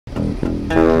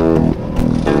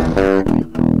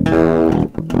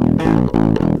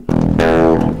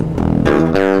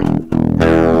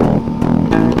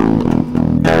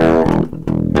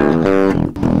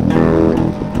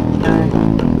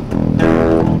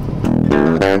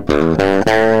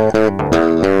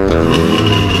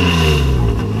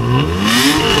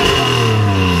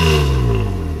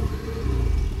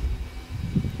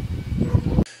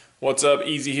What's up,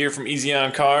 Easy here from Easy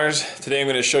on Cars. Today I'm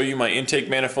going to show you my intake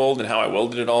manifold and how I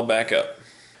welded it all back up.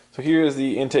 So here is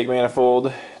the intake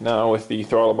manifold now with the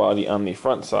throttle body on the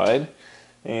front side.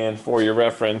 And for your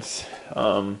reference,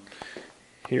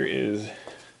 here is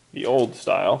the old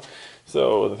style.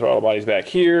 So the throttle body's back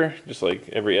here, just like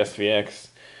every SVX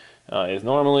is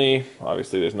normally.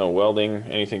 Obviously there's no welding,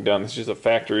 anything done. It's just a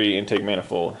factory intake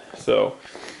manifold. So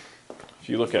if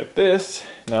you look at this,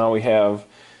 now we have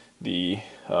the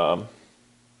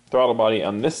throttle body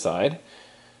on this side,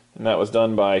 and that was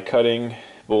done by cutting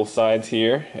both sides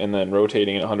here and then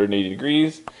rotating it 180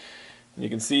 degrees. And you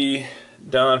can see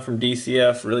Don from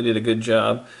DCF really did a good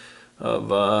job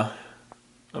of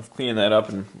cleaning that up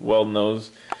and welding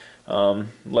those. Let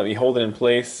me hold it in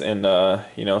place, and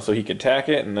you know, so he could tack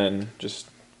it and then just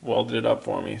welded it up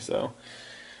for me. So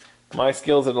my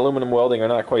skills at aluminum welding are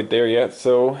not quite there yet,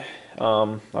 so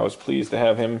I was pleased to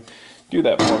have him do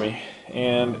that for me.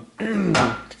 And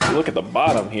if you look at the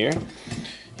bottom here,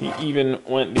 he even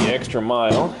went the extra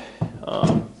mile.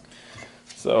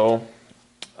 So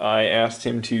I asked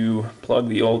him to plug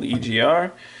the old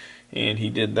EGR, and he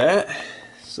did that.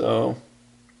 So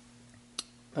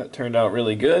that turned out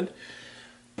really good,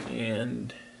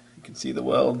 and you can see the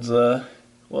welds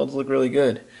look really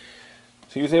good.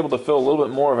 So he was able to fill a little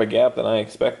bit more of a gap than I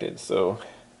expected. So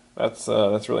that's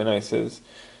really nice.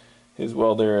 His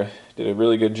welder did a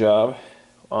really good job.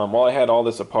 While I had all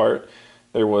this apart,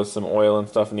 there was some oil and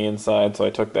stuff in the inside, so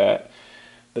I took the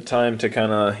time to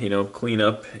kind of, you know, clean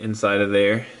up inside of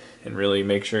there and really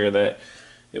make sure that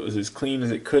it was as clean as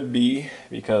it could be,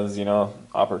 because, you know,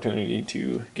 opportunity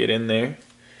to get in there.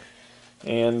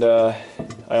 And I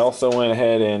also went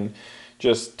ahead and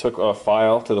just took a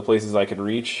file to the places I could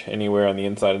reach anywhere on the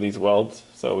inside of these welds,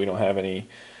 so we don't have any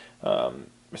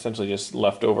essentially just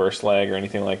leftover slag or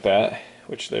anything like that,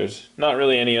 which there's not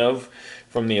really any of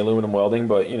from the aluminum welding,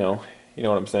 but you know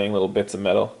what I'm saying, little bits of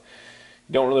metal.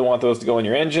 You don't really want those to go in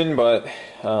your engine, but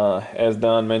as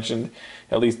Don mentioned,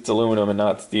 at least it's aluminum and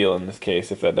not steel in this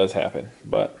case if that does happen.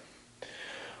 But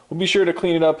we'll be sure to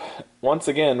clean it up once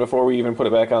again before we even put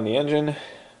it back on the engine.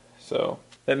 So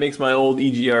that makes my old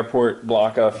EGR port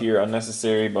block off here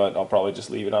unnecessary, but I'll probably just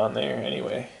leave it on there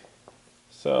anyway.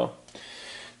 So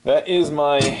that is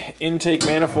my intake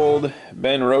manifold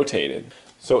been rotated.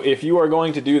 So if you are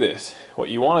going to do this, what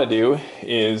you want to do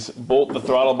is bolt the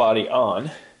throttle body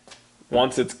on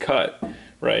once it's cut,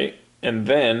 right? And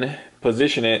then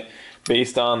position it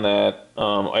based on that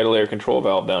idle air control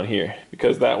valve down here,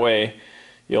 because that way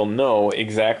you'll know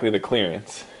exactly the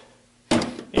clearance.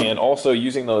 And also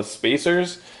using those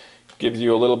spacers gives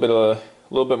you a little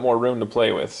bit more room to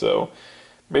play with. So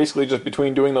basically just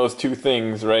between doing those two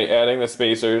things, right, adding the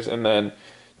spacers and then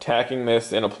tacking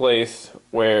this in a place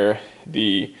where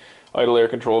the idle air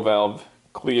control valve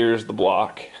clears the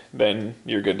block, then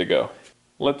you're good to go.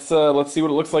 Let's see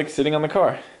what it looks like sitting on the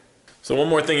car. So one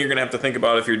more thing you're gonna have to think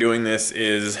about if you're doing this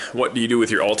is, what do you do with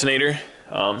your alternator?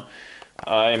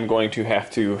 I'm going to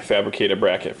have to fabricate a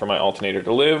bracket for my alternator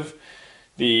to live.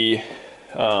 The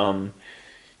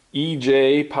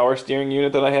EJ power steering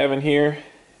unit that I have in here,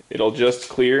 it'll just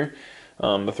clear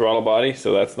the throttle body,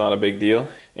 so that's not a big deal.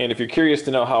 And if you're curious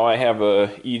to know how I have a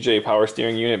EJ power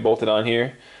steering unit bolted on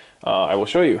here, I will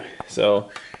show you. So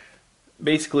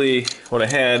basically what I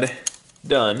had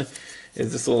done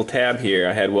is this little tab here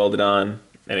I had welded on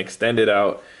and extended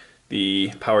out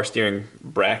the power steering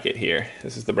bracket here.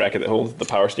 This is the bracket that holds the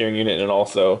power steering unit, and it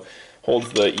also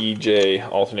holds the EJ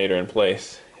alternator in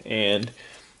place. And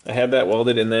I had that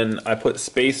welded, and then I put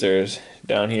spacers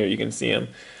down here, you can see them,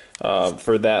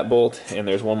 for that bolt, and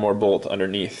there's one more bolt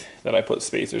underneath that I put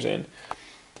spacers in.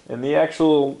 And the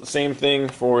actual same thing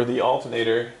for the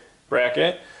alternator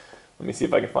bracket. Let me see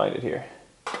if I can find it here.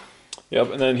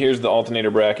 Yep, and then here's the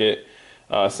alternator bracket.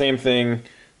 Same thing.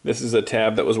 This is a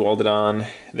tab that was welded on.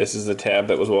 This is a tab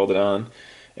that was welded on.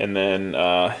 And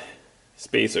then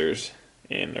spacers,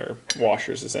 or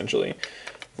washers essentially,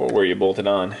 for where you bolt it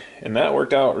on. And that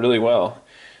worked out really well.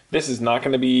 This is not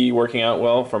going to be working out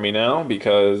well for me now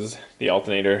because the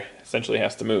alternator essentially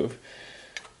has to move.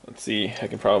 Let's see, I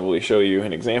can probably show you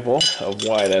an example of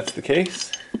why that's the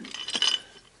case.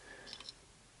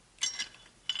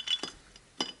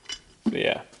 So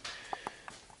yeah,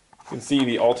 can see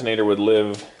the alternator would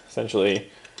live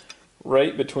essentially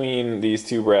right between these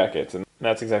two brackets, and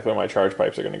that's exactly where my charge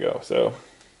pipes are going to go. So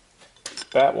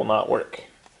that will not work.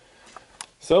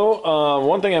 So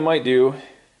one thing I might do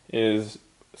is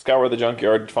scour the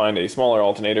junkyard to find a smaller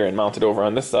alternator and mount it over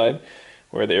on this side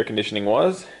where the air conditioning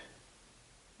was,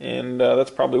 and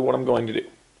that's probably what I'm going to do.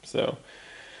 So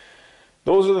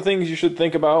those are the things you should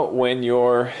think about when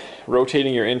you're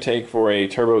rotating your intake for a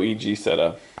turbo EG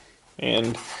setup.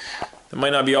 And it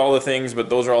might not be all the things, but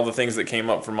those are all the things that came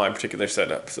up for my particular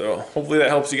setup. So hopefully that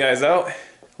helps you guys out.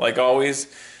 Like always,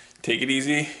 take it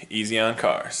easy, easy on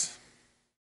cars.